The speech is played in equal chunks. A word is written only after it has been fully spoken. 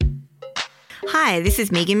Hi, this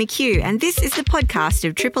is Megan McHugh, and this is the podcast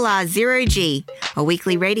of Triple R Zero G, a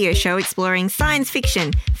weekly radio show exploring science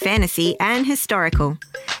fiction, fantasy, and historical.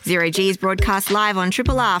 Zero G is broadcast live on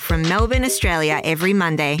Triple R from Melbourne, Australia, every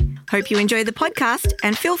Monday. Hope you enjoy the podcast,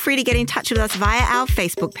 and feel free to get in touch with us via our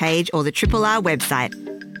Facebook page or the Triple R website.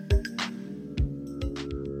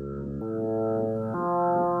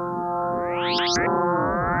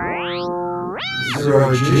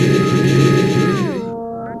 Zero G.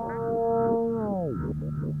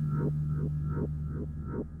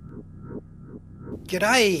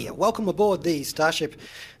 G'day, welcome aboard the Starship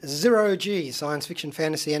Zero G, science fiction,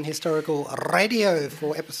 fantasy and historical radio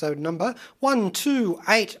for episode number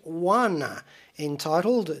 1281,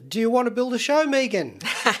 entitled, Do You Want to Build a Show, Megan?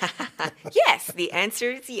 Yes, the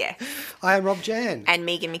answer is yes. I am Rob Jan. And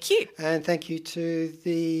Megan McHugh. And thank you to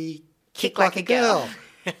the Kick Like a Girl.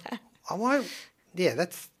 Yeah,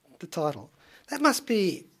 that's the title. That must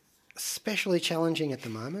be especially challenging at the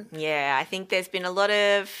moment. Yeah, I think there's been a lot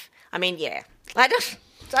of... I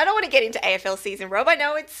don't want to get into AFL season, Rob. I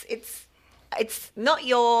know it's not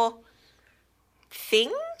your thing.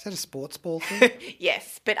 Is that a sports ball thing?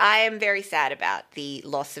 Yes, but I am very sad about the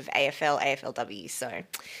loss of AFLW, so...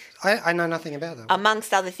 I know nothing about that.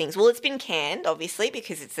 Amongst other things. Well, it's been canned, obviously,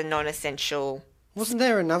 because it's a non-essential... Wasn't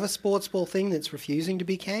there another sports ball thing that's refusing to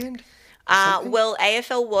be canned? Well,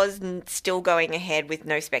 AFL was still going ahead with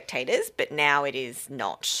no spectators, but now it is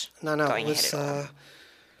not going ahead at all.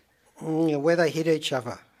 Where they hit each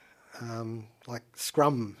other, like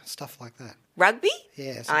scrum, stuff like that. Rugby?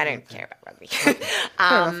 Yeah. I don't care about rugby.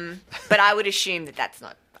 But I would assume that that's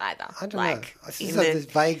not either. I don't know. I see there's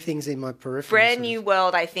vague things in my periphery. Brand New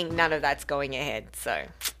World, I think none of that's going ahead, so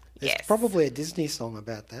There's yes. probably a Disney song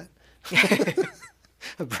about that.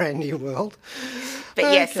 A Brand New World. But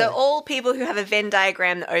yes, so all people who have a Venn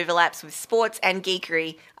diagram that overlaps with sports and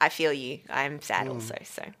geekery, I feel you. I'm sad also,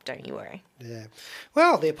 so don't you worry. Yeah.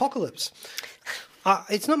 Well, the apocalypse.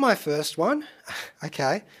 It's not my first one.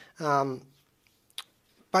 Okay.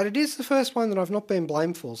 But it is the first one that I've not been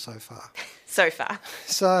blamed for so far. So far.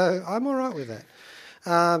 So I'm all right with that.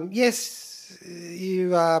 Yes,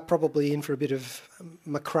 you are probably in for a bit of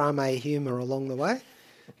macrame humour along the way,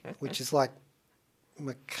 which is like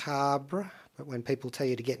macabre, but when people tell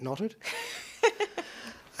you to get knotted.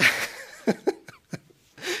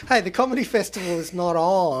 Hey, the comedy festival is not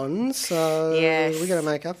on, so yes. we're going to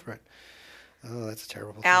make up for it. Oh, that's a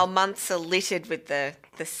terrible Our thing. months are littered with the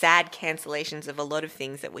sad cancellations of a lot of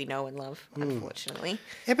things that we know and love, unfortunately.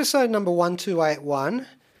 Episode number 1281,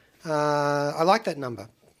 I like that number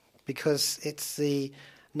because it's the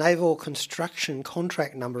naval construction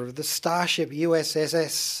contract number of the Starship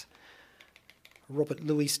USSS Robert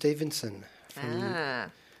Louis Stevenson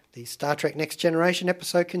from the Star Trek Next Generation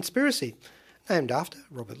episode Conspiracy, named after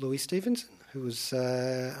Robert Louis Stevenson, who was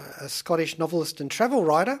a Scottish novelist and travel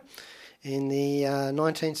writer in the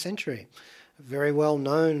 19th century. Very well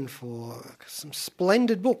known for some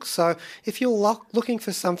splendid books. So if you're looking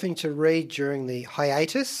for something to read during the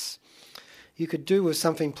hiatus, you could do with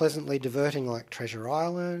something pleasantly diverting like Treasure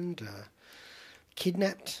Island,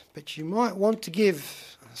 Kidnapped, but you might want to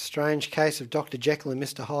give A Strange Case of Dr. Jekyll and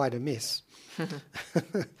Mr. Hyde a miss.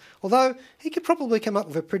 Although he could probably come up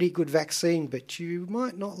with a pretty good vaccine, but you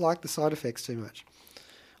might not like the side effects too much.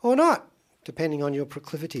 Or not, depending on your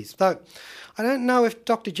proclivities. Though I don't know if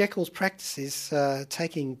Dr. Jekyll's practice is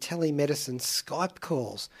taking telemedicine Skype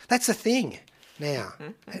calls. That's a thing now.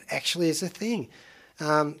 It actually is a thing.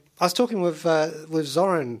 I was talking with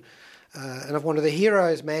Zoran, and of one of the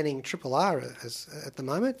heroes manning Triple R at the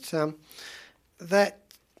moment, that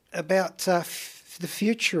about the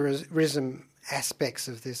futurism aspects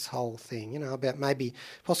of this whole thing, about maybe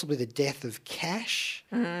possibly the death of cash.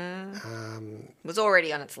 Was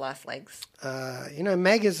already on its last legs.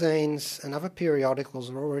 Magazines and other periodicals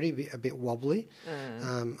are already a bit wobbly.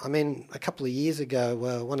 A couple of years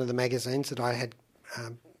ago, one of the magazines that I had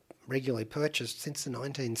regularly purchased since the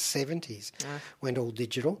 1970s went all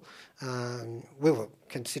digital. We were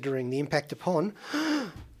considering the impact upon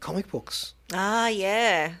comic books. Ah,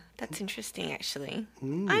 yeah. That's interesting, actually.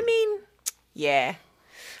 Yeah.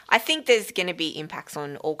 I think there's going to be impacts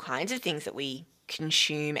on all kinds of things that we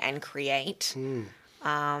consume and create.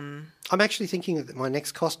 I'm actually thinking that my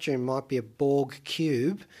next costume might be a Borg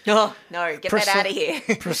cube. Oh, no, get that out of here.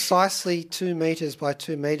 Precisely 2 metres by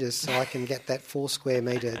 2 metres so I can get that 4 square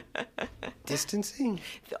metre distancing.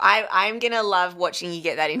 I'm going to love watching you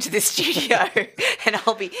get that into the studio and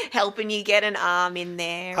I'll be helping you get an arm in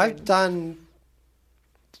there. I've done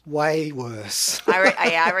way worse.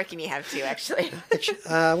 I reckon you have to, actually.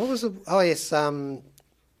 What was it? Oh, yes.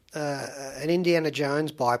 an Indiana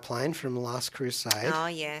Jones biplane from Last Crusade Oh,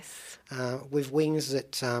 yes. with wings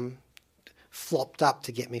that flopped up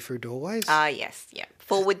to get me through doorways. Ah, yes, yeah.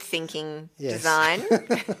 Forward-thinking Yes. design.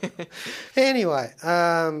 Anyway,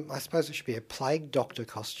 I suppose it should be a plague doctor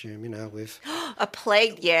costume, with A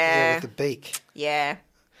plague, yeah, yeah. with the beak. Yeah.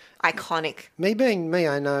 Iconic. Me being me,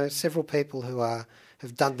 I know several people who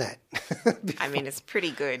have done that. I mean, it's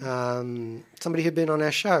pretty good. Somebody who'd been on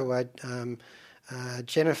our show,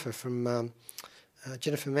 Jennifer from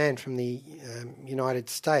Jennifer Mann from the United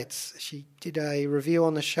States. She did a review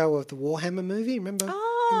on the show of the Warhammer movie. Remember? Remember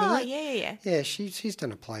Oh, that? yeah. Yeah, she's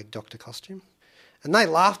done a plague doctor costume, and they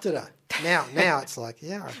laughed at her. Now it's like,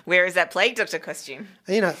 yeah. Where is that plague doctor costume?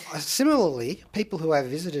 Similarly, people who have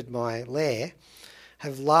visited my lair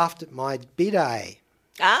have laughed at my bidet.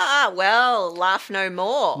 Ah, well, laugh no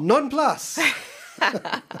more. Nonplus.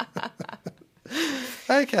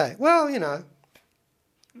 Okay, well,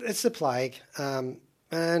 it's the plague, and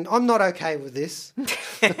I'm not okay with this.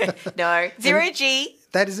 No. Zero G.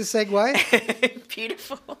 That is a segue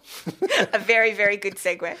Beautiful. A very, very good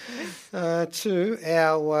segue. to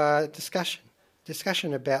our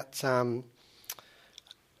discussion about a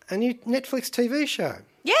new Netflix TV show.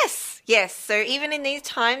 Yes. So even in these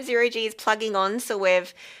times, Zero G is plugging on, so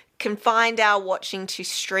we've confined our watching to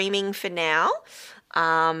streaming for now.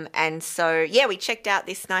 And so, yeah, we checked out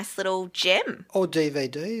this nice little gem. Or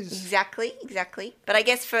DVDs. Exactly. But I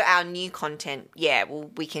guess for our new content, yeah,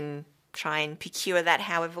 we can try and procure that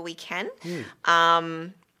however we can.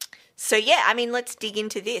 So, yeah, I mean, let's dig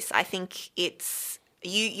into this. I think it's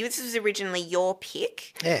you. This was originally your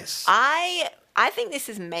pick. Yes. I think this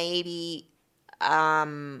is maybe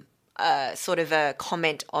sort of a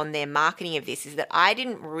comment on their marketing of this, is that I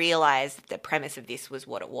didn't realise that the premise of this was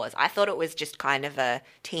what it was. I thought it was just kind of a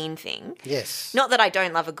teen thing. Yes. Not that I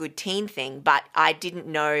don't love a good teen thing, but I didn't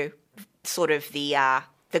know sort of the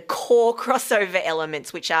core crossover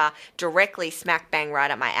elements, which are directly smack bang right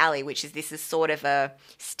up my alley, which is this is sort of a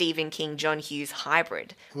Stephen King, John Hughes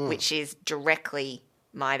hybrid, which is directly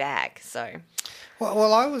my bag. So...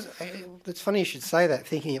 Well, it's funny you should say that,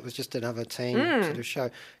 thinking it was just another teen sort of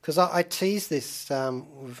show. Because I teased this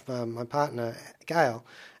with my partner, Gail,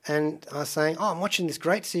 and I was saying, I'm watching this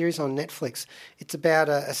great series on Netflix. It's about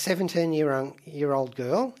a 17-year-old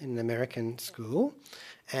girl in an American school,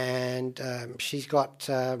 and she's got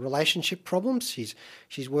relationship problems.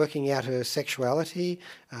 She's working out her sexuality.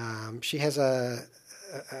 She has a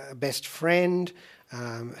best friend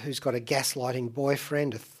who's got a gaslighting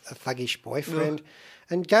boyfriend, a thuggish boyfriend.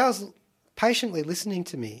 And Gail's patiently listening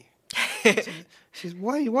to me. She's,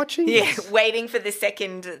 why are you watching this? Yeah, waiting for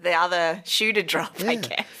the other shoe to drop, I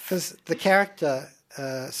guess. Because the character,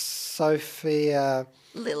 Sophia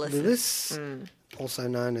Lillis. also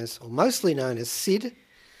known as, or mostly known as Sid.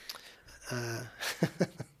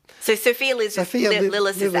 So Sophia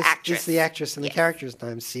Lillis is the actress. Is the actress, and the character is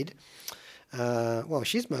named Sid. Well,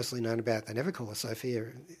 she's mostly known about. They never call her Sophia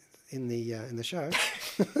in the show.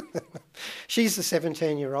 She's the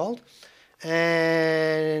 17-year-old,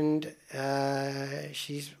 and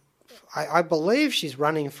she's. I believe she's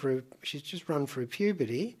running through. She's just run through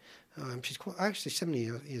puberty. She's actually 70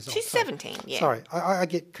 years old. She's 17. Yeah. Sorry, I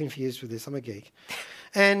get confused with this. I'm a geek,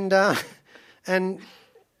 and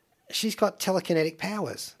she's got telekinetic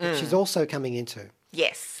powers that she's also coming into.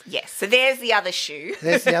 Yes. So there's the other shoe.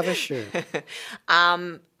 I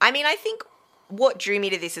mean, I think what drew me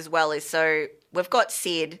to this as well is, so we've got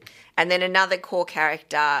Sid, and then another core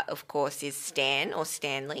character, of course, is Stan or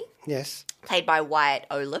Stanley. Yes. Played by Wyatt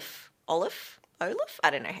Olaf? I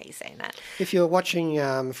don't know how you're saying that. If you're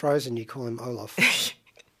watching Frozen, you call him Olaf.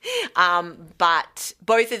 But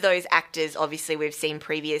both of those actors, obviously, we've seen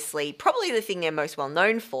previously. Probably the thing they're most well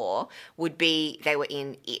known for would be they were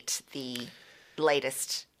in It, the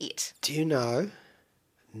latest It. Do you know?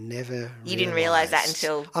 Never. You didn't realise that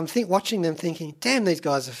until I'm watching them, thinking, "Damn, these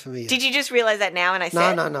guys are familiar." Did you just realise that now? And I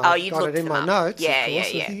said, "No." Oh, I've you got looked it in them my up. notes. Yeah, of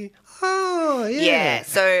course. yeah. Thinking, oh, yeah. Yeah.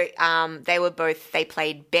 So they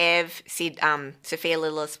played Bev. Sid, Sophia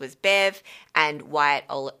Lillis was Bev, and Wyatt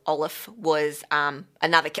Olaf was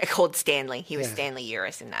another called Stanley. He was Stanley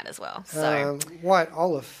Uris in that as well. So Wyatt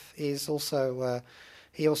Olaf is also.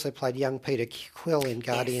 He also played young Peter Quill in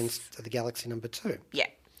Guardians of the Galaxy #2. Yeah.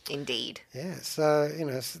 Indeed. Yeah, so,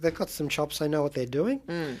 so they've got some chops. They know what they're doing.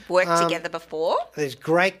 Worked together before. There's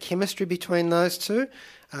great chemistry between those two.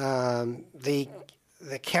 The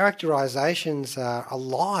characterizations are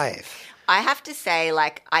alive. I have to say,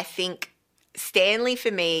 I think Stanley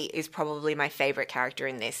for me is probably my favourite character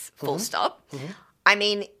in this, full stop. I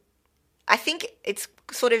mean, I think it's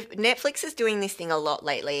sort of Netflix is doing this thing a lot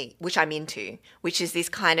lately, which I'm into, which is this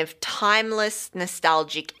kind of timeless,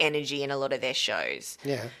 nostalgic energy in a lot of their shows.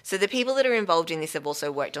 Yeah. So the people that are involved in this have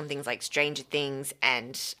also worked on things like Stranger Things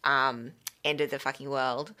and End of the Fucking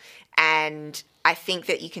World. And I think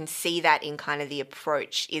that you can see that in kind of the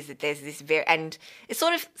approach is that there's this and it's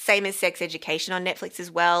sort of same as Sex Education on Netflix as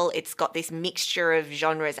well. It's got this mixture of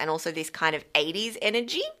genres and also this kind of 80s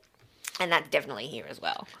energy. And that's definitely here as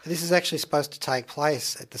well. This is actually supposed to take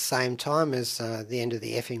place at the same time as the End of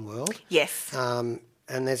the Effing World. Yes. And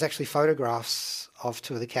there's actually photographs of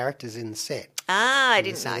two of the characters in the set. Ah, I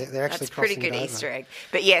didn't know. They're actually that's pretty crossing good it Easter over. egg.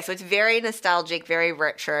 But yeah, so it's very nostalgic, very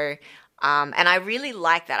retro. And I really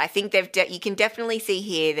like that. I think you can definitely see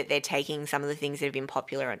here that they're taking some of the things that have been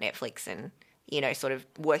popular on Netflix and, sort of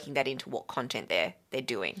working that into what content they're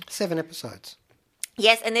doing. 7 episodes.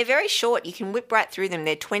 Yes, and they're very short. You can whip right through them.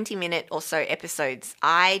 They're 20-minute or so episodes.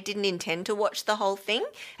 I didn't intend to watch the whole thing,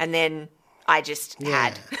 and then I just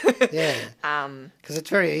had. Yeah, because it's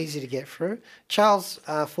very easy to get through. Charles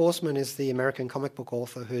Forsman is the American comic book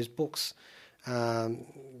author whose books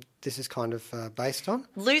this is kind of based on.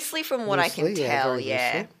 Loosely from what I can tell, very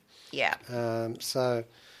yeah. So,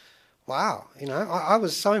 wow, I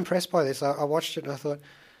was so impressed by this. I watched it and I thought,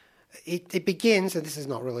 it begins, and this is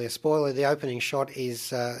not really a spoiler, the opening shot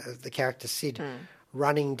is the character Sid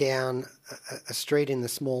running down a street in the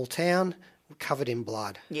small town covered in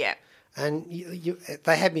blood. Yeah. And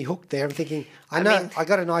they had me hooked there. I'm thinking, I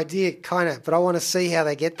got an idea kind of, but I want to see how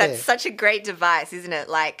they get there. That's such a great device, isn't it?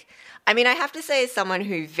 I have to say as someone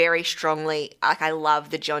who very strongly, I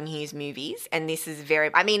love the John Hughes movies, and this is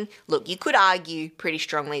look, you could argue pretty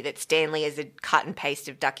strongly that Stanley is a cut and paste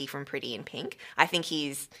of Ducky from Pretty in Pink. I think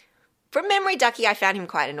from memory, Ducky, I found him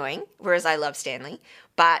quite annoying, whereas I love Stanley.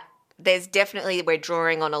 But there's definitely, we're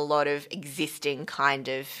drawing on a lot of existing kind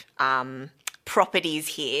of properties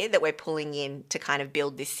here that we're pulling in to kind of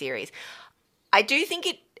build this series. I do think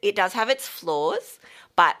it does have its flaws,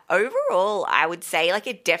 but overall, I would say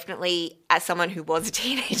it definitely, as someone who was a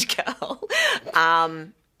teenage girl,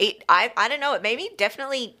 I don't know, it made me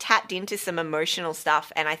definitely tapped into some emotional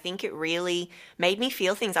stuff, and I think it really made me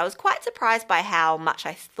feel things. I was quite surprised by how much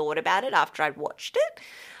I thought about it after I'd watched it.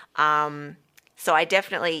 So I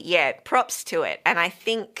definitely, props to it. And I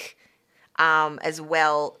think as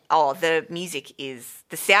well, the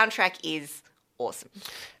soundtrack is awesome.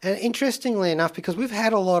 And interestingly enough, because we've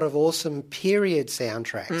had a lot of awesome period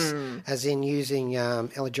soundtracks, as in using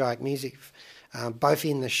elegiac music, both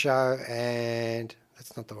in the show and...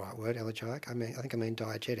 That's not the right word, elegiac. I think I mean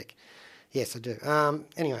diegetic. Yes, I do.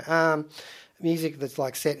 Anyway, music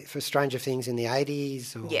that's set for Stranger Things in the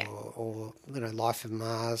 80s or Life of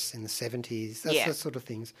Mars in the 70s, that sort of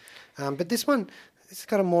things. But this one, it's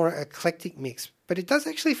got a more eclectic mix, but it does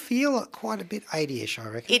actually feel quite a bit 80-ish, I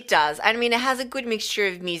reckon. It does. It has a good mixture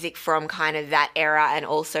of music from kind of that era and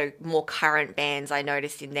also more current bands I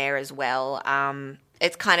noticed in there as well.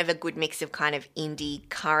 It's kind of a good mix of kind of indie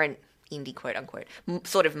quote unquote,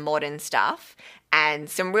 sort of modern stuff and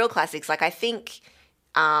some real classics. I think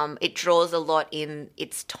it draws a lot in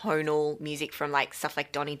its tonal music from stuff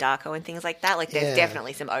like Donnie Darko and things like that. There's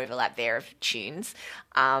definitely some overlap there of tunes.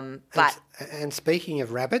 But and speaking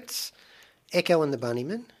of rabbits, Echo and the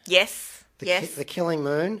Bunnymen. Yes. The Killing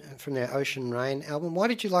Moon from their Ocean Rain album. Why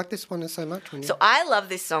did you like this one so much? So I love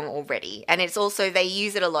this song already, and it's also, they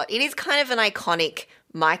use it a lot. It is kind of an iconic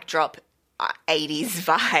mic drop 80s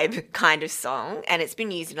vibe kind of song, and it's been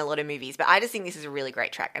used in a lot of movies, but I just think this is a really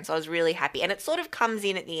great track, and so I was really happy. And it sort of comes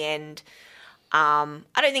in at the end. I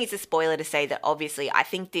don't think it's a spoiler to say that obviously I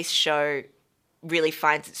think this show really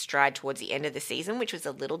finds its stride towards the end of the season, which was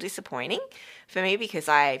a little disappointing for me because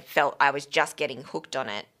I felt I was just getting hooked on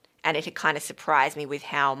it, and it had kind of surprised me with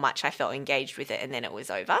how much I felt engaged with it, and then it was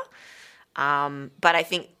over. But I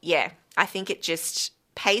think it just,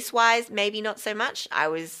 pace-wise, maybe not so much. I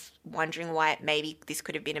was wondering why maybe this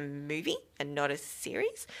could have been a movie and not a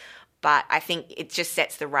series. But I think it just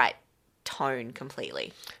sets the right tone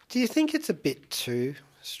completely. Do you think it's a bit too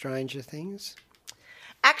Stranger Things?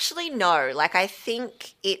 Actually, no. I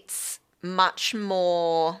think it's much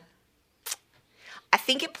more... I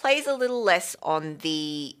think it plays a little less on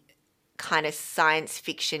the kind of science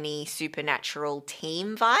fiction-y, supernatural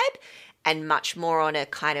team vibe and much more on a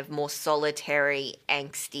kind of more solitary,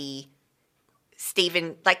 angsty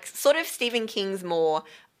Stephen King's more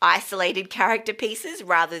isolated character pieces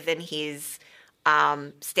rather than his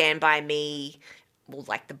Stand By Me,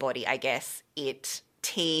 The Body, I guess, It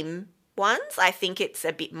team ones. I think it's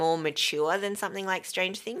a bit more mature than something like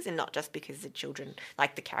Stranger Things, and not just because the children,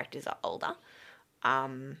 the characters are older.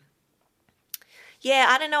 Yeah,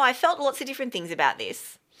 I don't know. I felt lots of different things about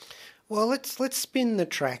this. Well, let's spin the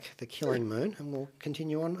track, The Killing Moon, and we'll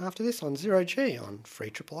continue on after this on Zero G on Free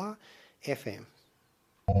Triple R FM.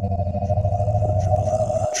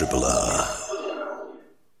 Triple R.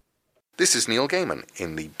 This is Neil Gaiman.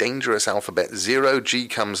 In the dangerous alphabet, 0G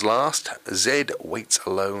comes last, Z waits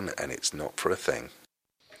alone, and it's not for a thing.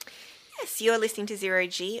 Yes, you're listening to Zero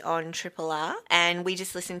G on Triple R, and we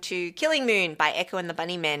just listened to Killing Moon by Echo and the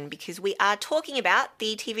Bunnymen because we are talking about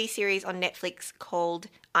the TV series on Netflix called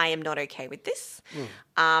I Am Not Okay With This.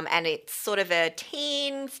 And it's sort of a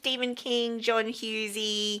teen Stephen King, John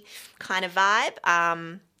Hughesy kind of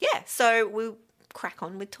vibe. So we'll crack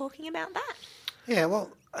on with talking about that. Yeah,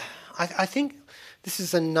 well, I think this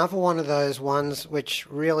is another one of those ones which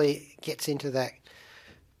really gets into that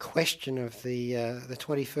question of the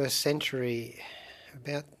 21st century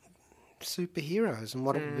about superheroes and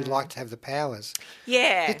what it would be like to have the powers.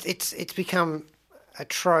 Yeah. It's become a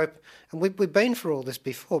trope, and we've been through all this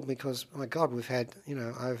before because, my God, we've had,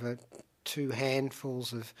 over 2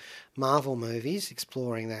 handfuls of Marvel movies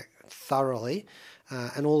exploring that thoroughly,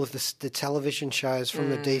 and all of the television shows from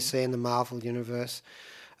the DC and the Marvel universe.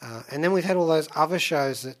 And then we've had all those other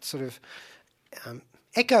shows that sort of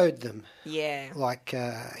echoed them. Yeah. Like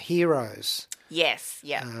Heroes. Yes,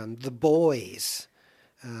 yeah. The Boys.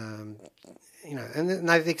 And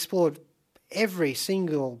they've explored every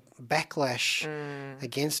single backlash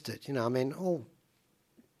against it. All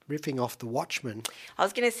riffing off The Watchmen. I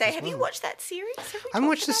was going to say, have you watched that series? I haven't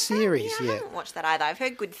watched the series yet. I haven't watched that either. I've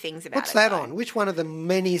heard good things about it. What's that on? Which one of the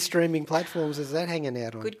many streaming platforms is that hanging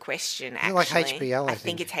out on? Good question, actually. Like HBO, I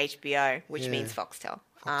think it's HBO, which means Foxtel.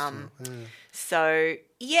 Foxtel.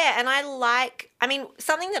 And I like,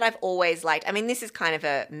 something that I've always liked, this is kind of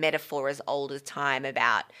a metaphor as old as time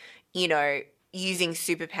about, using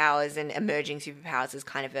superpowers and emerging superpowers as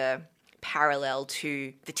kind of a parallel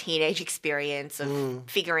to the teenage experience of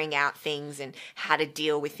figuring out things and how to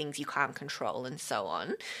deal with things you can't control and so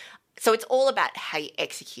on. So it's all about how you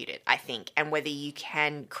execute it, I think, and whether you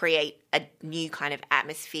can create a new kind of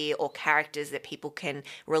atmosphere or characters that people can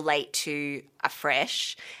relate to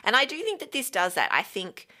afresh. And I do think that this does that. I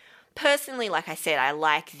think, personally, like I said, I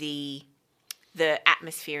like the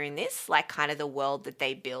atmosphere in this, like kind of the world that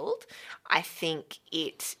they build. I think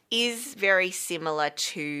it is very similar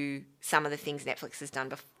to some of the things Netflix has done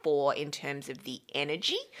before in terms of the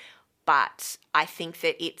energy, but I think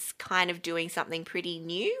that it's kind of doing something pretty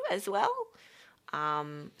new as well.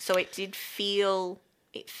 So it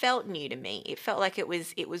felt new to me. It felt like it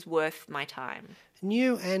was worth my time.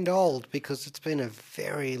 New and old, because it's been a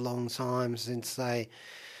very long time since they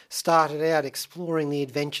started out exploring the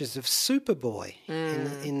adventures of Superboy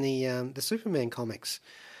in the Superman comics,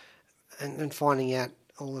 and finding out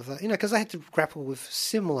all of that, because they had to grapple with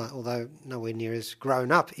similar, although nowhere near as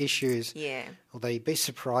grown-up issues. Yeah. Although you'd be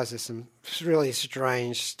surprised, there's some really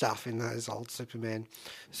strange stuff in those old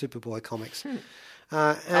Superboy comics.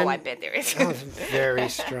 I bet there is. Very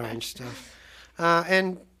strange stuff,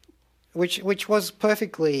 and which was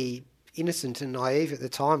perfectly innocent and naive at the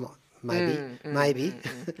time. Maybe.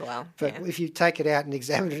 Well, but if you take it out and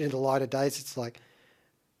examine it in the light of days, it's like,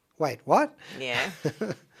 wait, what? Yeah.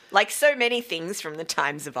 Like so many things from the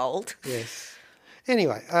times of old. Yes.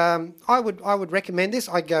 Anyway, I would recommend this.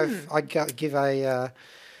 I'd give a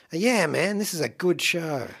yeah, man, this is a good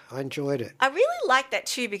show. I enjoyed it. I really like that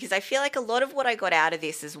too, because I feel like a lot of what I got out of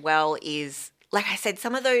this as well is, like I said,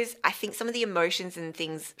 I think some of the emotions and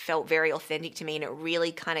things felt very authentic to me, and it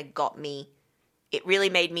really kind of got me. It really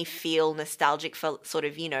made me feel nostalgic for sort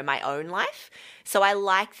of, my own life. So I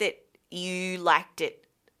like that you liked it,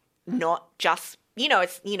 not just,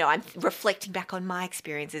 I'm reflecting back on my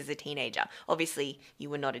experience as a teenager. Obviously, you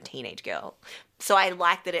were not a teenage girl. So I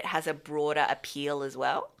like that it has a broader appeal as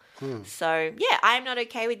well. So, yeah, I'm not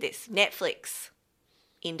okay with this. Netflix,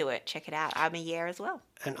 into it. Check it out. I'm a year as well.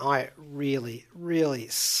 And I really, really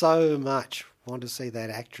so much want to see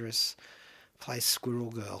that actress play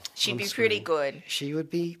Squirrel Girl. She'd be pretty good. She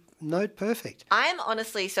would be note perfect. I'm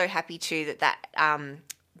honestly so happy too that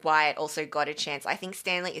Wyatt also got a chance. I think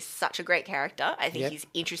Stanley is such a great character. I think he's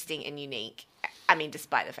interesting and unique.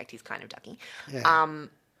 Despite the fact he's kind of ducky. Yeah.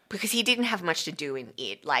 Because he didn't have much to do in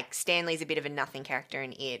it. Like, Stanley's a bit of a nothing character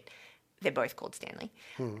in it. They're both called Stanley.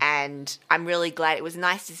 And I'm really glad. It was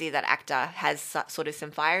nice to see that actor has sort of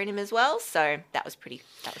some fire in him as well. So that was pretty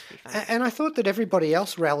fun. And I thought that everybody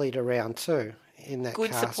else rallied around too in that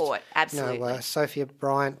good cast. Support, absolutely. Sophia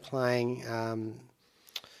Bryant playing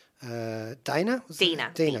Dana?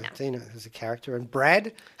 Dina as a character. And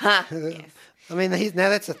Brad. Yes. Now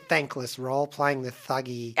that's a thankless role, playing the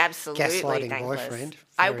thuggy, gaslighting boyfriend.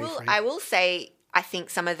 I will say, I think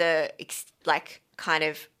some of the kind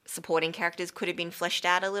of supporting characters could have been fleshed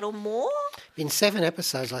out a little more. In 7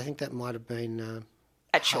 episodes, I think that might have been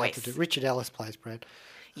a choice. To do. Richard Ellis plays Brad.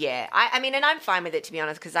 Yeah, I mean, and I'm fine with it, to be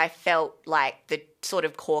honest, because I felt like the sort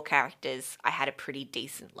of core characters I had a pretty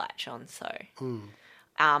decent latch on, so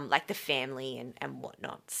like the family and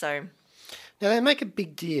whatnot. So now they make a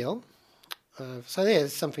big deal. So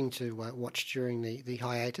there's something to watch during the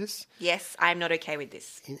hiatus. Yes, I'm not okay with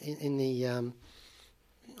this. In the,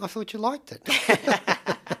 I thought you liked it.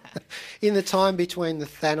 In the time between the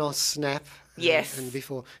Thanos snap, yes, and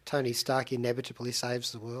before Tony Stark inevitably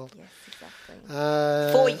saves the world. Yes,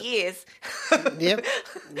 exactly. 4 years. Yep.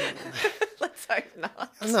 Let's hope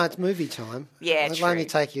not. No, it's movie time. Yeah, It'll true. only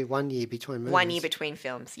take you 1 year between movies. 1 year between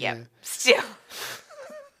films. Yep. Yeah. Still.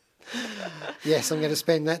 Yes, I'm going to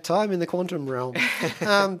spend that time in the quantum realm.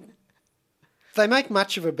 They make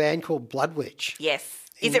much of a band called Blood Witch. Yes.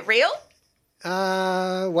 Is it real?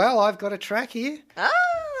 Well, I've got a track here.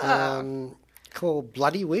 Called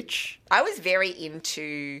Bloody Witch. I was very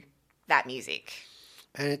into that music.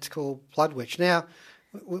 And it's called Blood Witch. Now,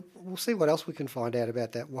 we'll see what else we can find out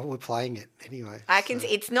about that while we're playing it anyway.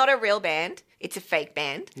 It's not a real band. It's a fake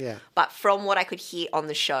band. Yeah. But from what I could hear on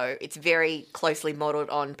the show, it's very closely modelled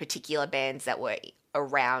on particular bands that were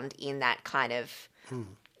around in that kind of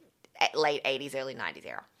late 80s, early 90s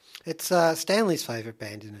era. It's Stanley's favourite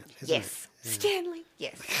band, isn't it? Yes. Yeah. Stanley.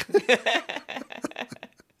 Yes.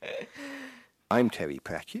 I'm Terry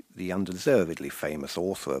Pratchett, the undeservedly famous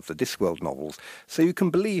author of the Discworld novels, so you can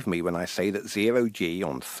believe me when I say that Zero G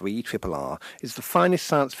on 3RRR is the finest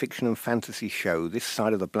science fiction and fantasy show this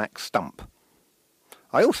side of the black stump.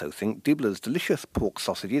 I also think Dibbler's delicious pork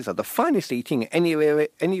sausages are the finest eating anywhere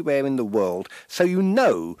in the world, so you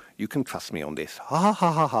know you can trust me on this. Ha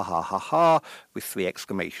ha ha ha ha ha ha, with 3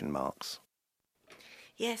 exclamation marks.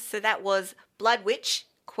 Yes, so that was Blood Witch,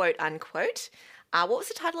 quote unquote. What was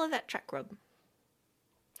the title of that track, Rob?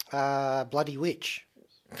 Bloody Witch.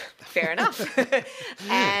 Fair enough.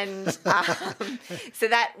 And so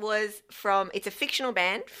that was it's a fictional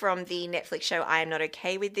band from the Netflix show I Am Not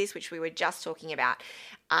Okay With This, which we were just talking about.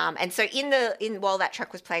 And so while that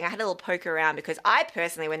track was playing, I had a little poke around because I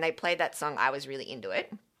personally, when they played that song, I was really into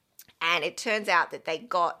it. And it turns out that they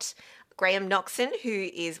got Graham Noxon, who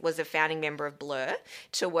was a founding member of Blur,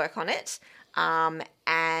 to work on it.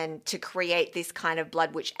 And to create this kind of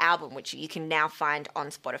Blood Witch album, which you can now find on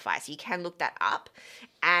Spotify. So you can look that up.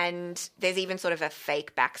 And there's even sort of a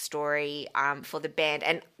fake backstory for the band.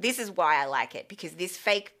 And this is why I like it, because this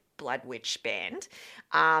fake Blood Witch band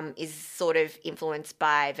is sort of influenced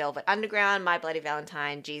by Velvet Underground, My Bloody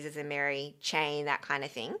Valentine, Jesus and Mary Chain, that kind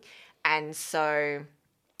of thing. And so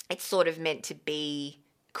it's sort of meant to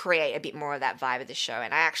create a bit more of that vibe of the show,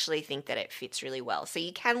 and I actually think that it fits really well. So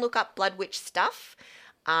you can look up Blood Witch stuff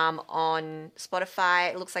on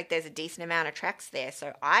Spotify. It looks like there's a decent amount of tracks there,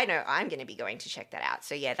 so I know I'm going to be going to check that out.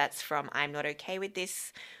 So yeah, that's from I'm Not Okay With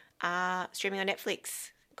This, streaming on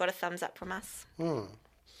Netflix. Got a thumbs up from us. All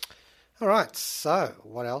right, so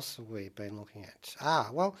what else have we been looking at?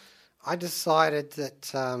 Well, I decided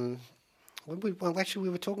that, we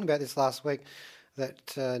were talking about this last week,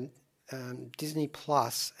 that Disney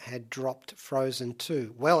Plus had dropped Frozen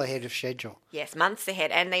 2 well ahead of schedule. Yes, months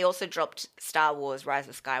ahead. And they also dropped Star Wars Rise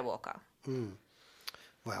of Skywalker.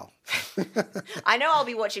 Well. I know I'll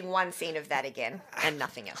be watching one scene of that again and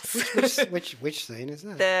nothing else. Which scene is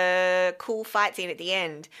that? The cool fight scene at the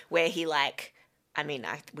end where he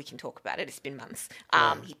we can talk about it. It's been months.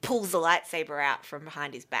 He pulls the lightsaber out from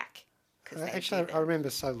behind his back. Actually, I remember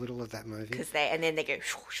so little of that movie. And then they go...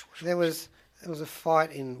 There was a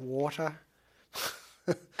fight in water.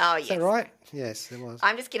 Oh, yes. Is that right? Yes, there was.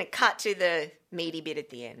 I'm just going to cut to the meaty bit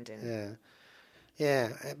at the end. Yeah.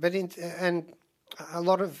 But a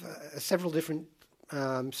lot of several different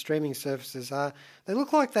streaming services they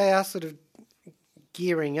look like they are sort of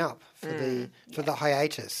gearing up for the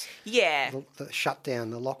hiatus. Yeah. The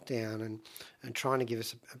shutdown, the lockdown, and trying to give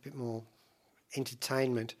us a bit more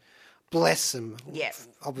entertainment. Bless them. Yeah.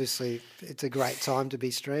 Obviously, it's a great time to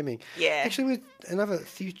be streaming. Yeah. Actually, with another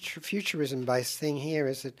futurism-based thing here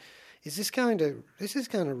is this is going to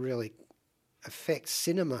really affect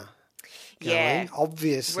cinema.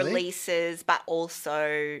 Obviously. Releases, but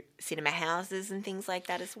also cinema houses and things like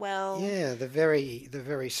that as well. Yeah, the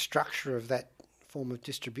very structure of that form of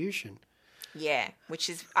distribution. Yeah, which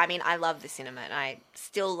is, I love the cinema, and I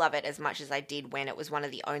still love it as much as I did when it was one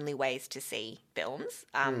of the only ways to see films,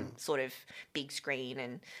 sort of big screen,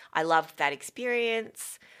 and I loved that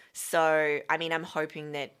experience. So, I'm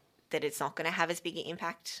hoping that it's not going to have as big an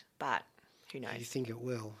impact, but who knows? You think it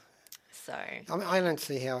will? So I mean, I don't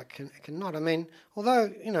see how it cannot. I mean,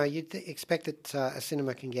 although, you'd expect that a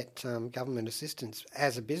cinema can get government assistance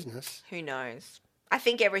as a business. who knows? I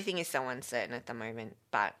think everything is so uncertain at the moment,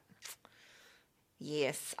 but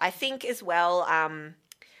yes, I think as well.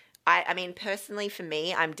 I mean, personally, for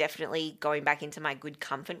me, I'm definitely going back into my good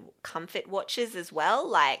comfort watches as well.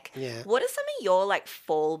 Like, Yeah. what are some of your like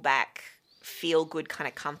fallback, feel good kind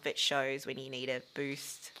of comfort shows when you need a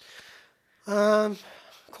boost?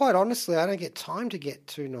 Quite honestly, I don't get time to get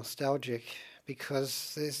too nostalgic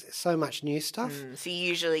because there's so much new stuff. So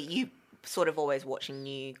you sort of always watching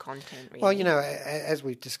new content. Really. Well, as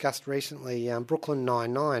we've discussed recently, Brooklyn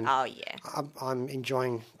Nine-Nine. Oh yeah. I'm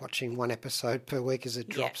enjoying watching one episode per week as it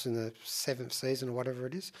drops in the 7th season or whatever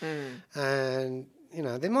it is. And,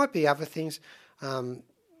 there might be other things.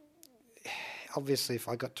 Obviously, if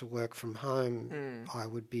I got to work from home, I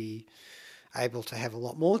would be able to have a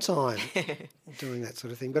lot more time doing that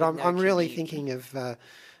sort of thing. But I'm really thinking of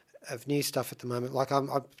new stuff at the moment. Like I've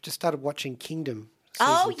just started watching Kingdom.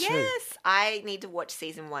 Oh, Season 2. yes. I need to watch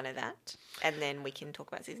season 1 of that, and then we can talk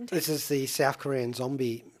about season 2. This is the South Korean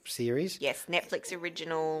zombie series. Yes, Netflix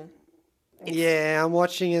original. Yeah, I'm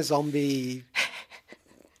watching a zombie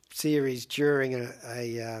series during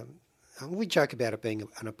we joke about it being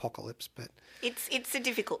an apocalypse, but... It's a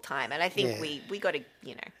difficult time, and I think we got to,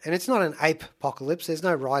 And it's not an ape apocalypse. There's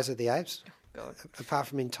no Rise of the Apes. God. Apart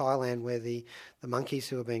from in Thailand, where the monkeys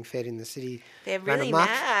who are being fed in the city They're run really amok.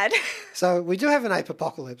 mad. So we do have an ape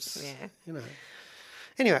apocalypse. Yeah.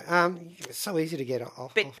 Anyway, it's so easy to get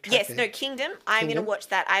off But track yes, there. no, Kingdom. I'm going to Kingdom. watch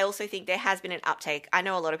that. I also think there has been an uptake. I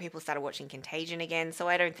know a lot of people started watching Contagion again, so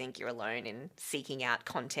I don't think you're alone in seeking out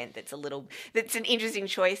content that's an interesting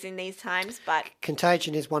choice in these times. But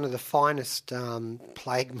Contagion is one of the finest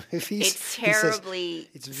plague movies. it's terribly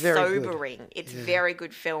it's very good. sobering. It's very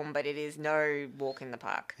good film, but it is no walk in the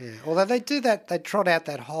park. Yeah. Although they do that, they trot out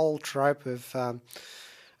that whole trope of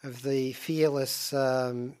the fearless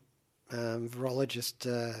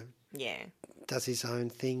virologist does his own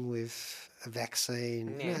thing with a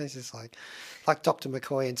vaccine. Yeah. It's just like Dr.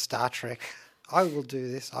 McCoy in Star Trek. I will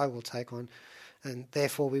do this. I will take on, and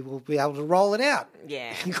therefore we will be able to roll it out.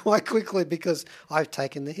 Yeah. Quite quickly because I've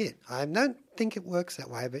taken the hit. I don't think it works that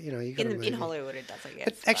way, but you got In Hollywood it does, I guess.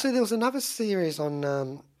 But actually, there was another series on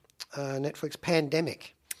Netflix,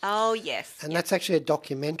 Pandemic, Oh, yes. and that's actually a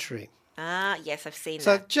documentary. Ah, yes, I've seen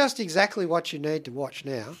So that. just exactly what you need to watch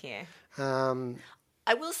now. Yeah.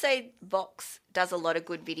 I will say Vox does a lot of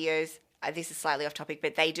good videos. This is slightly off topic,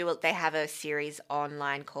 but they have a series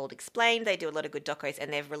online called Explained. They do a lot of good docos,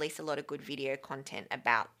 and they've released a lot of good video content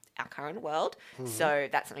about our current world. So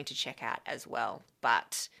that's something to check out as well.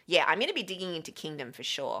 But yeah, I'm going to be digging into Kingdom for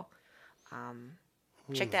sure.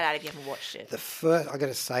 Check that out if you haven't watched it. I got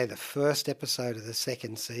to say, the first episode of the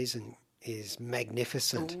second season is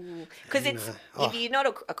magnificent. Because if you're not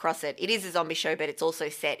across it, it is a zombie show, but it's also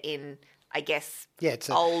set in, I guess, it's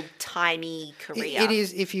old-timey Korea. It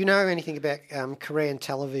is. If you know anything about Korean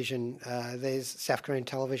television, there's South Korean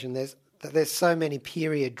television. There's so many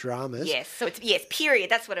period dramas. Yes, so it's period.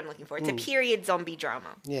 That's what I'm looking for. It's a period zombie drama.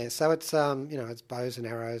 Yeah, so it's it's bows and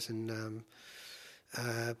arrows and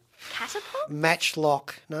Catapult?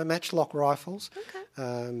 matchlock rifles. Okay.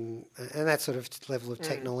 And that sort of level of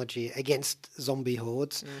technology against zombie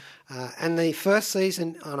hordes. And the first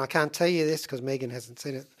season, and I can't tell you this because Megan hasn't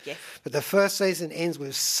seen it, Yes. but the first season ends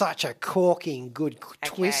with such a corking good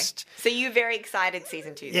twist. So you're very excited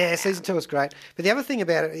season 2. Yeah, season 2 is great. But the other thing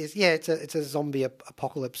about it is, it's a zombie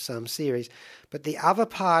apocalypse series. But the other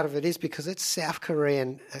part of it is because it's South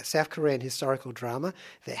Korean historical drama,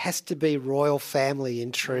 there has to be royal family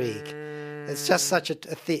intrigue. It's just such a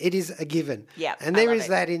thing. It is a given. Yeah, and I there love is it.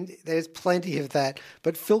 that there's plenty of that,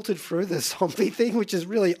 but filtered through the zombie thing, which is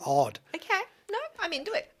really odd. Okay. No, I'm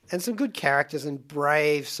into it. And some good characters and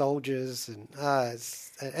brave soldiers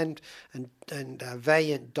and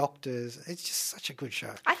valiant doctors. It's just such a good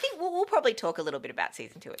show. I think we'll probably talk a little bit about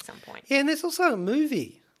season 2 at some point. Yeah, and there's also a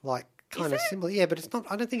movie kind Is of there? similar. Yeah, but it's not.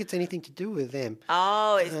 I don't think it's anything to do with them.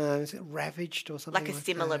 Oh, Is it Ravaged or something? Like a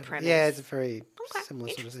similar that? premise. Yeah, it's a very Okay, similar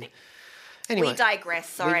sort of thing. interesting. Anyway, we digress.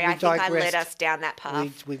 Sorry, we I think I led digressed. us down that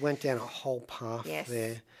path. we went down a whole path Yes.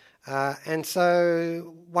 there, and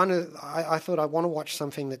so I thought I want to watch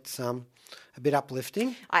something that's a bit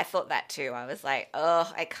uplifting. I thought that too. I was like,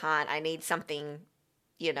 oh, I can't. I need something,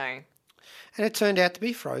 And it turned out to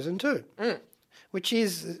be Frozen 2, which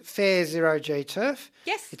is fair zero-G turf.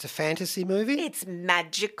 Yes. It's a fantasy movie. It's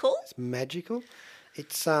magical. It's magical.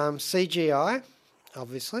 It's CGI,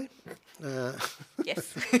 obviously.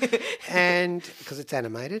 Yes. And because it's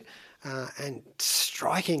animated, and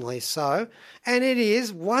strikingly so. And it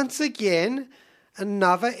is, once again,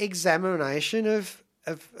 another examination of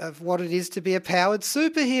what it is to be a powered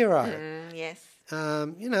superhero. Yes.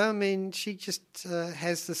 She just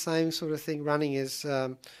has the same sort of thing running as,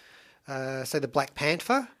 say, the Black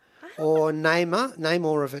Panther or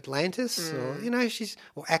Namor of Atlantis, or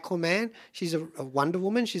Aquaman. She's a Wonder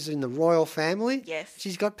Woman. She's in the royal family. Yes.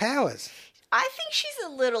 She's got powers. I think she's a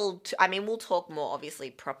little we'll talk more,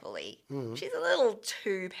 obviously, properly. She's a little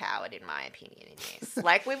too powered, in my opinion, in this.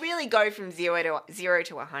 Like, we really go from 0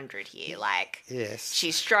 to 100 here. Like, yes,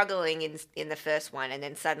 she's struggling in the first one, and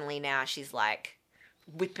then suddenly now she's, like,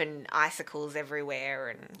 whipping icicles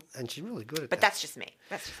everywhere. And she's really good at that. But that's just me.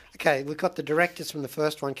 Okay, we've got the directors from the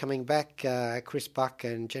first one coming back, Chris Buck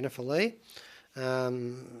and Jennifer Lee.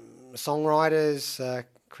 Songwriters,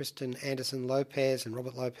 Kristen Anderson Lopez and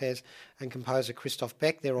Robert Lopez, and composer Christoph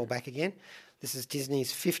Beck. They're all back again. This is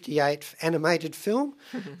Disney's 58th animated film.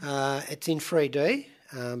 It's in 3D,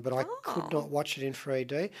 but I could not watch it in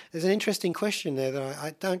 3D. There's an interesting question there that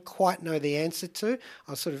I don't quite know the answer to.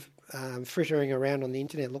 I was sort of frittering around on the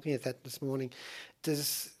internet looking at that this morning.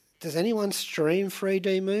 Does anyone stream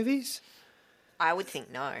 3D movies? I would think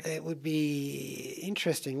no. It would be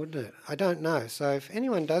interesting, wouldn't it? I don't know. So if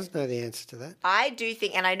anyone does know the answer to that. I do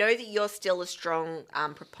think, and I know that you're still a strong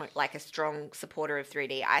a strong supporter of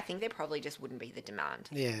 3D, I think there probably just wouldn't be the demand.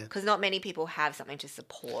 Yeah. Because not many people have something to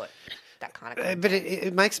support that kind of content. But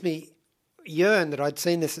it makes me yearn that I'd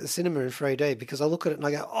seen this at the cinema in 3D, because I look at it and I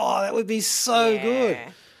go, oh, that would be so good.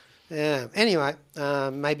 Yeah. Anyway,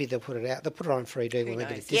 maybe they'll put it out. They'll put it on 3D when they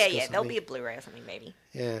get a disc or something. There'll be a Blu-ray or something, maybe.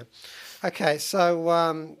 Yeah. Okay,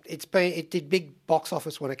 so it did big box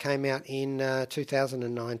office when it came out in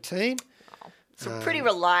 2019. Oh, it's a pretty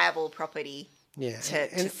reliable property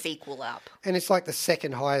to sequel up. And it's like the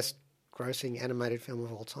second highest grossing animated film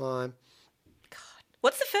of all time. God.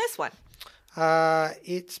 What's the first one?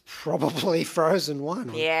 It's probably Frozen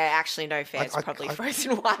 1. Yeah, actually, no fair. It's probably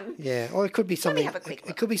Frozen 1. Yeah, or it could be something. Let me have a quick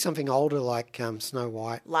look. It could be something older, like Snow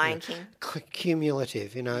White, Lion King.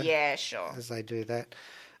 Cumulative, Yeah, sure. as they do that.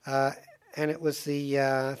 And it was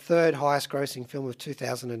the third highest grossing film of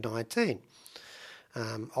 2019.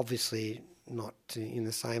 Obviously, not in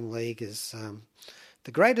the same league as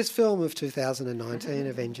the greatest film of 2019,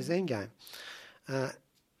 Avengers Endgame.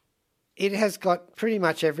 It has got pretty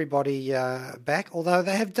much everybody back, although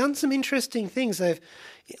they have done some interesting things. They've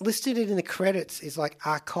listed it in the credits as like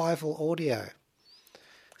archival audio.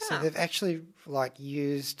 So they've actually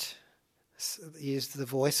used the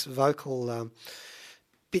vocal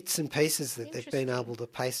bits and pieces that they've been able to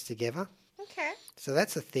paste together. Okay. So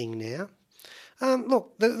that's a thing now.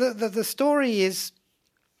 Look, the story is,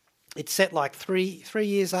 it's set like three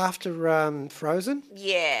years after Frozen.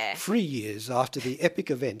 Yeah. 3 years after the epic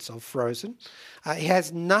events of Frozen. It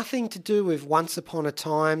has nothing to do with Once Upon a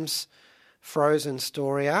Time's Frozen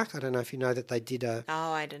story arc. I don't know if you know that they did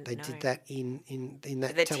I didn't know. They did that in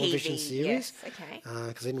that the television TV, series. Yes, okay.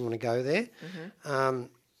 Because they didn't want to go there.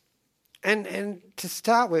 And to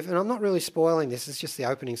start with, and I'm not really spoiling this, it's just the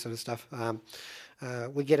opening sort of stuff.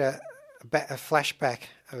 We get a flashback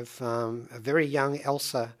of a very young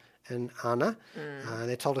Elsa and Anna.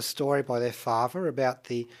 They're told a story by their father about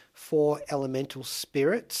the 4 elemental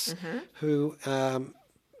spirits who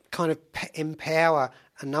kind of empower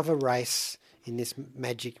another race in this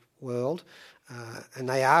magic world. And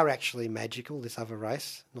they are actually magical, this other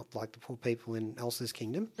race, not like the poor people in Elsa's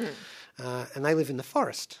kingdom. And they live in the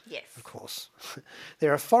forest, yes, of course.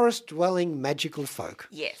 They're a forest-dwelling magical folk.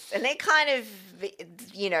 Yes, and they're kind of,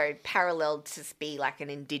 paralleled to be like an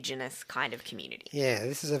indigenous kind of community. Yeah,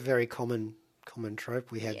 this is a very common trope.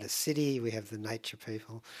 We have the city, we have the nature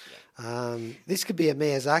people. Yeah. This could be a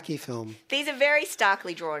Miyazaki film. These are very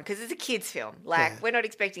starkly drawn because it's a kids' film. We're not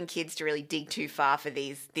expecting kids to really dig too far for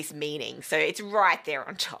this meaning, so it's right there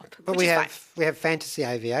on top. But we have fantasy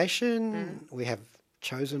aviation. We have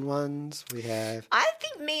chosen ones. We have. I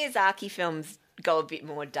think Miyazaki films go a bit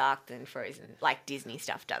more dark than Frozen, like Disney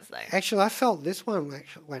stuff does, though. Actually, I felt this one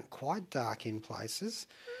actually went quite dark in places.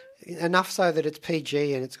 Enough so that it's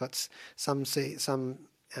PG and it's got some scenes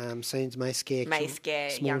may scare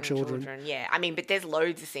small young children. Yeah, but there's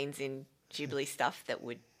loads of scenes in Ghibli stuff that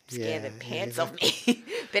would scare the pants off me.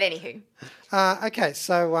 But anywho. Okay,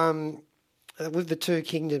 so with the 2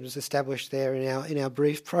 kingdoms established there in our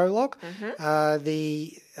brief prologue,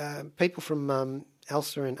 the people from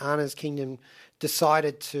Elsa and Anna's kingdom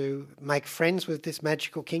decided to make friends with this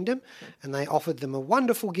magical kingdom, and they offered them a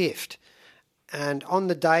wonderful gift. And on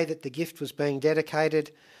the day that the gift was being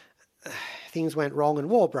dedicated, things went wrong and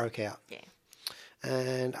war broke out. Yeah.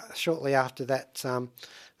 And shortly after that,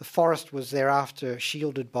 The forest was thereafter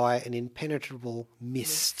shielded by an impenetrable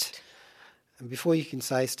mist. And before you can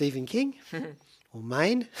say Stephen King or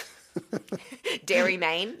Maine, Derry,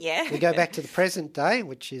 Maine, yeah. we go back to the present day,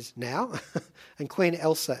 which is now, and Queen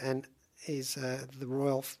Elsa is the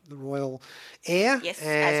royal heir. Yes,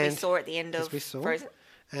 and as we saw at the end of Frozen.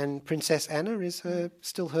 And Princess Anna is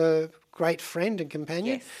still her great friend and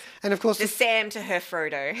companion. Yes. And of course, The Sam to her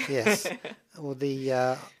Frodo. yes, or the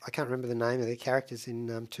I can't remember the name of the characters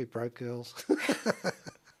in Two Broke Girls.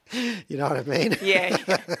 You know what I mean? Yeah.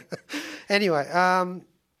 Anyway,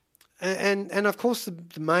 and of course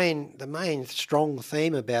the main strong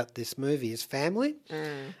theme about this movie is family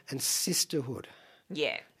and sisterhood.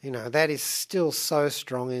 Yeah. You know, that is still so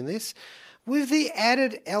strong in this, with the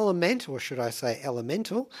added element, or should I say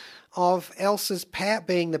elemental, of Elsa's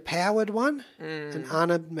being the powered one and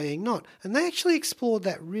Anna being not. And they actually explored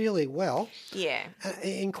that really well. Yeah.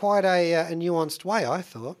 In quite a nuanced way, I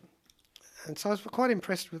thought. And so I was quite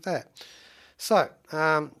impressed with that. So,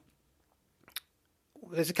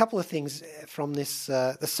 there's a couple of things from this.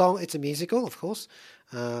 The song, it's a musical, of course,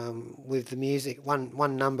 with the music,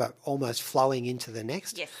 one number almost flowing into the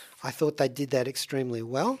next. Yes. I thought they did that extremely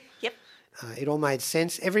well. Yep. It all made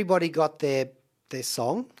sense. Everybody got their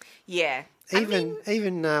song. Yeah.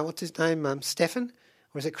 Even what's his name? Stefan?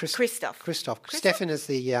 Or is it Christoph. Christoph. Stefan is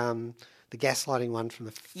the gaslighting one from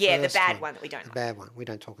the first Yeah, the bad one that we don't The like. bad one. We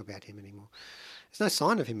don't talk about him anymore. There's no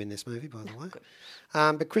sign of him in this movie, by the way.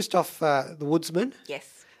 But Christoph, the woodsman,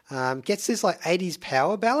 Yes. gets this like 80s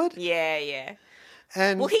power ballad. Yeah, yeah.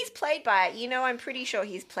 And Well, he's played by, I'm pretty sure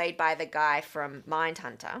he's played by the guy from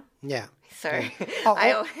Mindhunter. yeah. So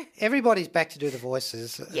Everybody's back to do the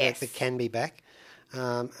voices Yes. that can be back.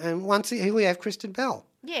 And here we have Kristen Bell.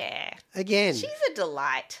 Yeah. Again. She's a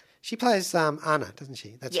delight. She plays Anna, doesn't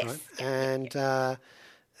she? That's Yes. right. Yeah, And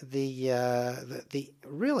the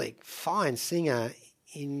really fine singer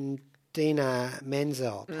Dina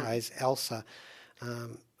Menzel plays Elsa.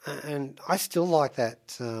 And I still like that,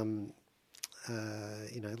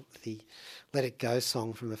 the Let It Go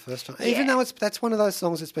song from the first time. Even though that's one of those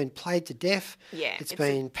songs that's been played to death. Yeah, It's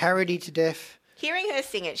been parodied to death. Hearing her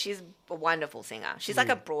sing it, she's a wonderful singer. She's like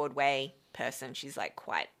a Broadway person. She's like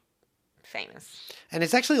quite famous. And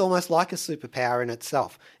it's actually almost like a superpower in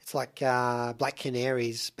itself. It's like Black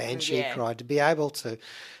Canary's Banshee Cry, to be able to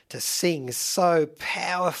sing so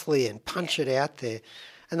powerfully and punch it out there.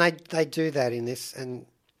 And they do that in this. And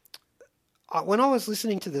when I was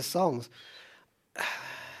listening to the songs,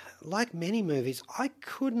 like many movies, I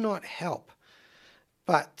could not help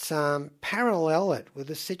but parallel it with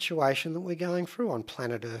the situation that we're going through on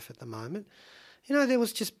planet Earth at the moment. You know, there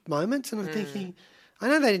was just moments, and I'm thinking, I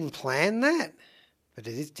know they didn't plan that, but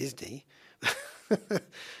it is Disney.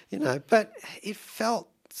 But it felt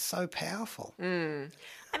so powerful. I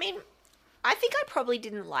mean, I think I probably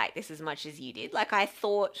didn't like this as much as you did. Like, I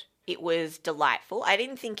thought it was delightful. I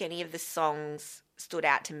didn't think any of the songs stood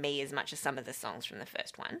out to me as much as some of the songs from the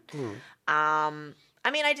first one. I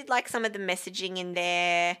mean, I did like some of the messaging in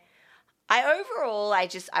there. I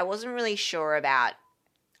wasn't really sure about...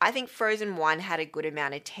 I think Frozen 1 had a good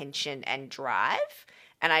amount of tension and drive,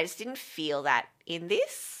 and I just didn't feel that in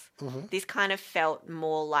this. This kind of felt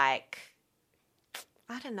more like...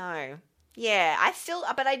 I don't know. Yeah,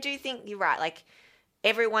 but I do think you're right. Like,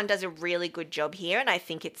 everyone does a really good job here, and I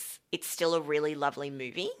think it's still a really lovely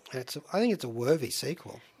movie. I think it's a worthy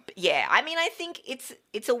sequel. Yeah, I mean, I think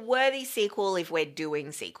it's a worthy sequel if we're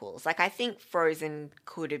doing sequels. Like, I think Frozen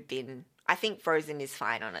could have been... I think Frozen is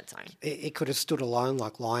fine on its own. It could have stood alone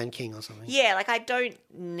like Lion King or something. Yeah, like, I don't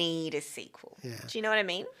need a sequel. Yeah. Do you know what I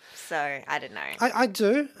mean? So, I don't know. I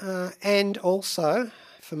do. And also,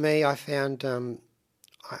 for me, I found...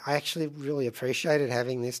 I actually really appreciated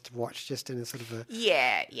having this to watch just in a sort of a...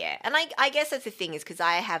 Yeah. And I guess that's the thing is because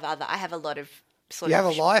I have a lot of You have a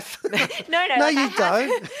life? No, No, you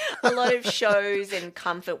don't. A lot of shows and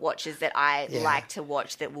comfort watches that I like to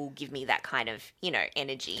watch that will give me that kind of,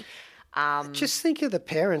 energy. Just think of the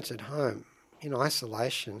parents at home in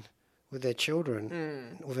isolation with their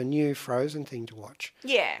children with a new Frozen thing to watch.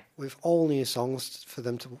 Yeah. With all new songs for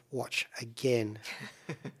them to watch again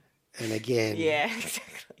and again. Yeah,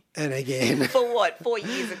 exactly. And again. For what? 4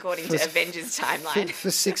 years according to Avengers timeline.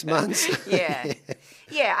 For 6 months. Yeah.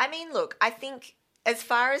 Yeah, I mean, look, I think as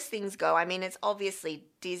far as things go, I mean, it's obviously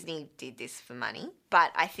Disney did this for money,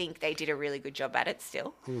 but I think they did a really good job at it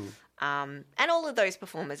still. And all of those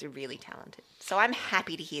performers are really talented. So I'm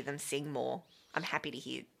happy to hear them sing more. I'm happy to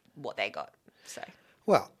hear what they got. So,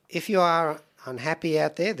 well, if you are unhappy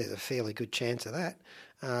out there, there's a fairly good chance of that.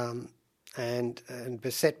 And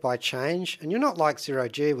beset by change, and you're not like Zero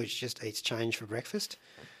G, which just eats change for breakfast.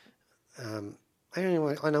 I don't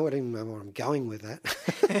know. I know what I'm going with that.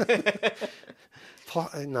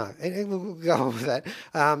 No, we'll go on with that.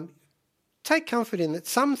 Take comfort in that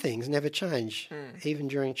some things never change, even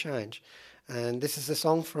during change. And this is a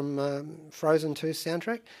song from Frozen 2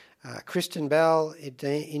 soundtrack. Kristen Bell,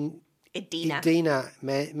 Idina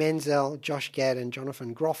Menzel, Josh Gad and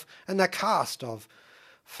Jonathan Groff, and the cast of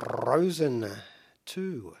Frozen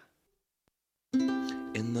 2.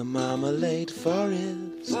 In the marmalade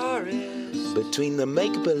forest, between the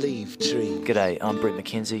make-believe tree. G'day, I'm Brett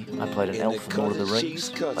McKenzie. I played an elf from Lord of the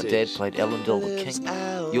Rings. My dad played Elendil the King.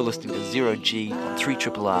 You're listening to Zero G on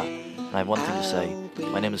 3RR. And I have one thing to say.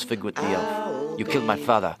 My name is Figwit the Elf. You killed my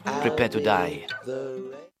father. Prepare to die.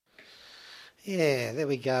 Yeah, there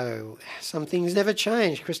we go. Some things never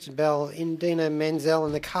change. Kristen Bell, Idina Menzel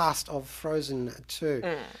and the cast of Frozen 2.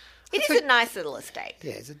 It is a nice little escape.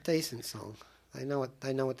 Yeah, it's a decent song. They know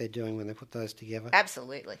what they're doing when they put those together.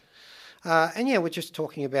 Absolutely. And yeah, we're just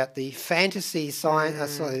talking about the fantasy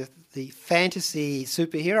the fantasy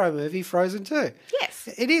superhero movie Frozen 2. Yes,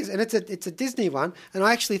 it is, and it's a Disney one. And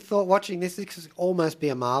I actually thought watching this could almost be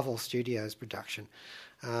a Marvel Studios production.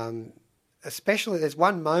 Especially, there's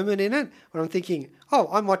one moment in it where I'm thinking, "Oh,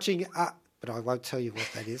 I'm watching," but I won't tell you what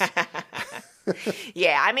that is.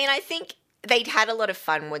 Yeah, I mean, I think they'd had a lot of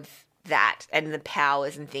fun with that and the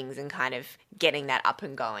powers and things and kind of getting that up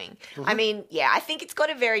and going. Mm-hmm. I mean, yeah, I think it's got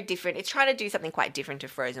a very different... It's trying to do something quite different to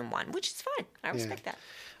Frozen 1, which is fine. I respect that.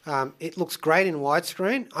 It looks great in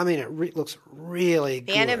widescreen. I mean, it looks really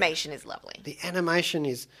good. The animation is lovely. The animation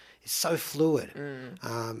is so fluid.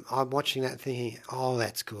 I'm watching that thinking, oh,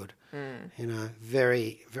 that's good. You know,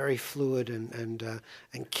 very, very fluid and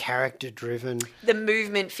character driven. The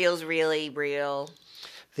movement feels really real.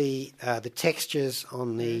 The textures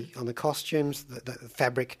on the costumes, the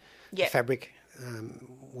fabric,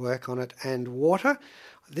 work on it, and water.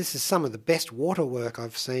 This is some of the best water work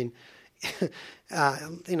I've seen.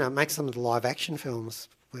 Make some of the live action films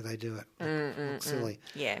where they do it look silly.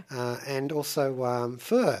 Yeah. And also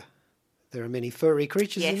fur. There are many furry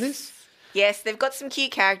creatures in this. Yes, they've got some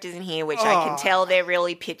cute characters in here, which I can tell they're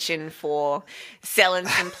really pitching for selling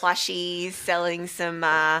some plushies, selling some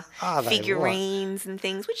figurines and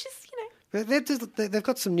things, which is, They've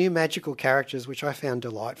got some new magical characters, which I found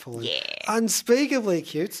delightful and unspeakably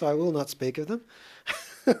cute, so I will not speak of them.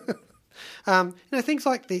 Things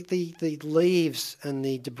like the leaves and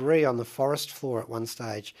the debris on the forest floor at one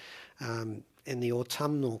stage, and the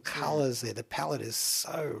autumnal colours there. The palette is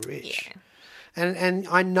so rich. Yeah. And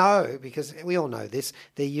I know, because we all know this,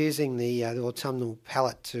 they're using the autumnal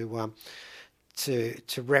palette to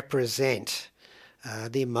represent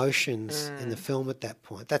the emotions in the film at that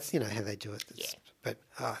point. That's how they do it. But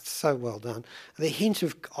it's so well done. The hint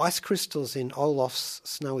of ice crystals in Olaf's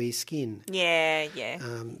snowy skin. Yeah.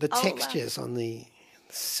 The textures on the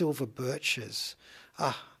silver birches.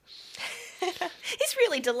 It's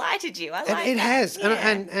really delighted you. I like it. It has.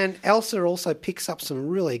 Yeah. And Elsa also picks up some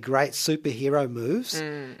really great superhero moves,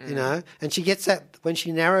 and she gets that when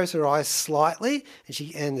she narrows her eyes slightly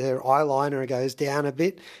and her eyeliner goes down a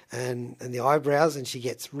bit and the eyebrows, and she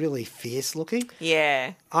gets really fierce looking.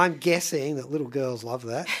 Yeah. I'm guessing that little girls love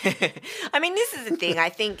that. I mean, this is the thing. I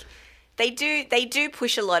think they do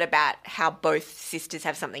push a lot about how both sisters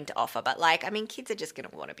have something to offer, but kids are just going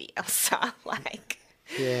to want to be Elsa,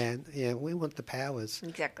 Yeah, we want the powers.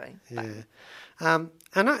 Exactly. Yeah.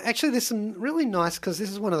 Actually, there's some really nice, because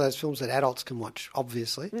this is one of those films that adults can watch,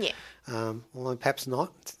 obviously. Yeah. Although perhaps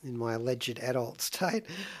not in my alleged adult state.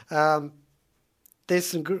 There's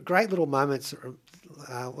some great little moments.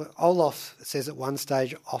 Olaf says at one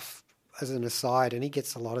stage, off as an aside, and he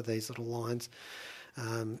gets a lot of these little lines.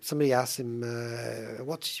 Somebody asks him,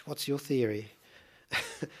 what's your theory?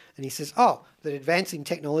 And he says, that advancing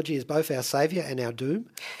technology is both our saviour and our doom.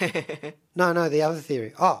 No, the other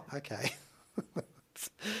theory. Oh, okay.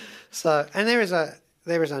 So, and there is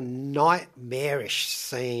a nightmarish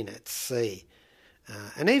scene at sea.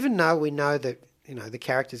 And even though we know that, the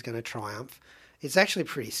character's going to triumph, it's actually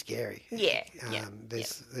pretty scary. Yeah.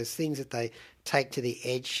 There's things that they take to the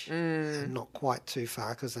edge, and not quite too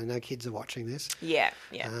far, because they know kids are watching this. Yeah.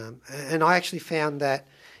 And I actually found that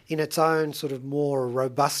in its own sort of more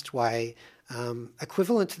robust way,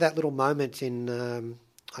 equivalent to that little moment in,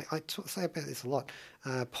 I say about this a lot,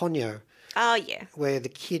 Ponyo. Oh, yeah. Where the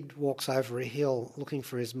kid walks over a hill looking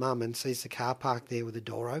for his mum and sees the car parked there with the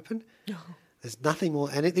door open. Oh. There's nothing more,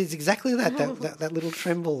 and it is exactly that little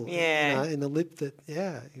tremble, in the lip.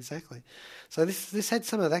 Exactly. So this had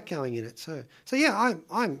some of that going in it too. So yeah,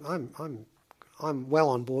 I'm well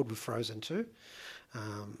on board with Frozen 2,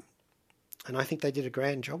 and I think they did a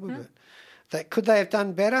grand job of it. Could they have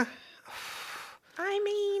done better? I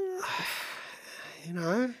mean... You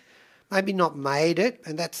know, maybe not made it,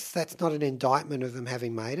 and that's not an indictment of them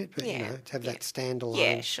having made it, but, you know, to have that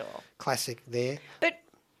standalone classic there. But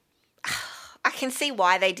I can see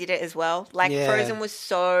why they did it as well. Like, Frozen was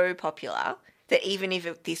so popular that even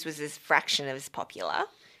if this was a fraction as popular...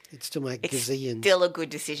 It'd still make it's gazillions. Still a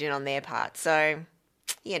good decision on their part. So,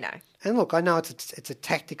 you know. And look, I know it's a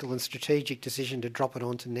tactical and strategic decision to drop it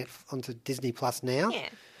onto Disney Plus now. Yeah.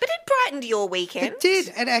 But it brightened your weekend. It did.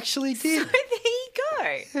 It actually did. So there you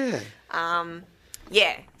go.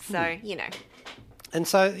 Yeah. So, you know. And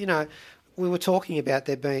so, you know, we were talking about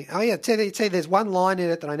there being... Oh, yeah, see, there's one line in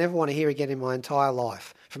it that I never want to hear again in my entire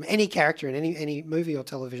life from any character in any movie or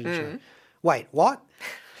television show. Wait, what?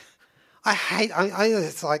 I hate...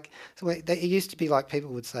 it's like... It used to be like people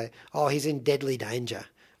would say, oh, he's in deadly danger.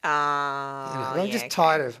 I'm just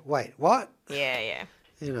tired of... Wait, what? Yeah.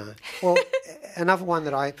 You know. Well, another one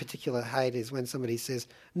that I particularly hate is when somebody says,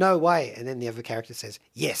 no way, and then the other character says,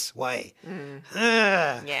 yes, way.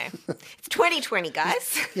 Yeah. It's 2020,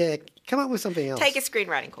 guys. Yeah, come up with something else. Take a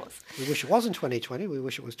screenwriting course. We wish it wasn't 2020. We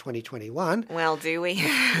wish it was 2021. Well, do we?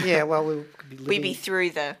 Yeah, well, we'd be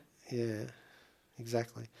through the... Yeah,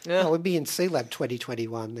 exactly. Well, we'd be in C-Lab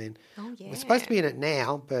 2021 then. Oh, yeah. We're supposed to be in it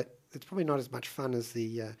now, but it's probably not as much fun as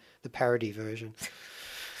the parody version.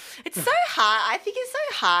 It's so hard. I think it's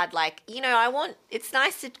so hard. Like, you know, it's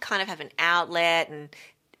nice to kind of have an outlet and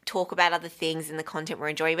talk about other things in the content we're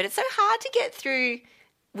enjoying, but it's so hard to get through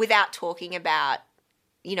without talking about,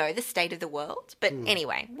 you know, the state of the world. But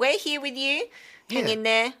anyway, we're here with you. Hang in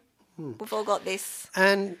there. We've all got this.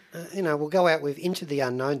 And, you know, we'll go out with Into the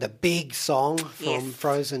Unknown, the big song from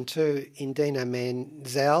Frozen 2, Idina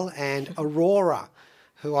Menzel and Aurora,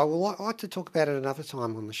 who I will like to talk about at another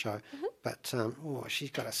time on the show. But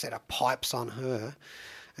she's got a set of pipes on her,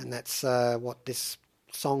 and that's what this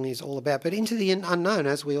song is all about. But Into the Unknown,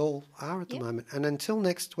 as we all are at the moment. And until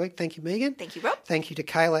next week, thank you, Megan. Thank you, Rob. Thank you to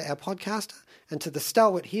Kayla, our podcaster, and to the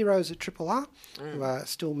stalwart heroes at Triple R, who are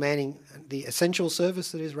still manning the essential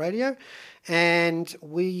service that is radio. And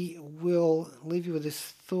we will leave you with this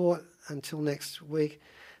thought until next week,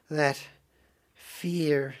 that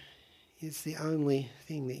fear is the only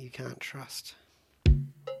thing that you can't trust.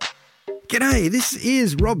 G'day, this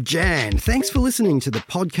is Rob Jan. Thanks for listening to the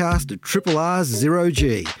podcast of Triple R's Zero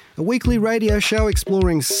G, a weekly radio show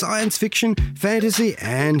exploring science fiction, fantasy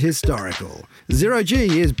and historical. Zero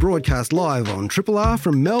G is broadcast live on Triple R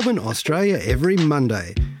from Melbourne, Australia every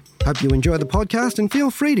Monday. Hope you enjoy the podcast and feel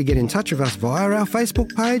free to get in touch with us via our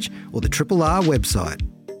Facebook page or the Triple R website.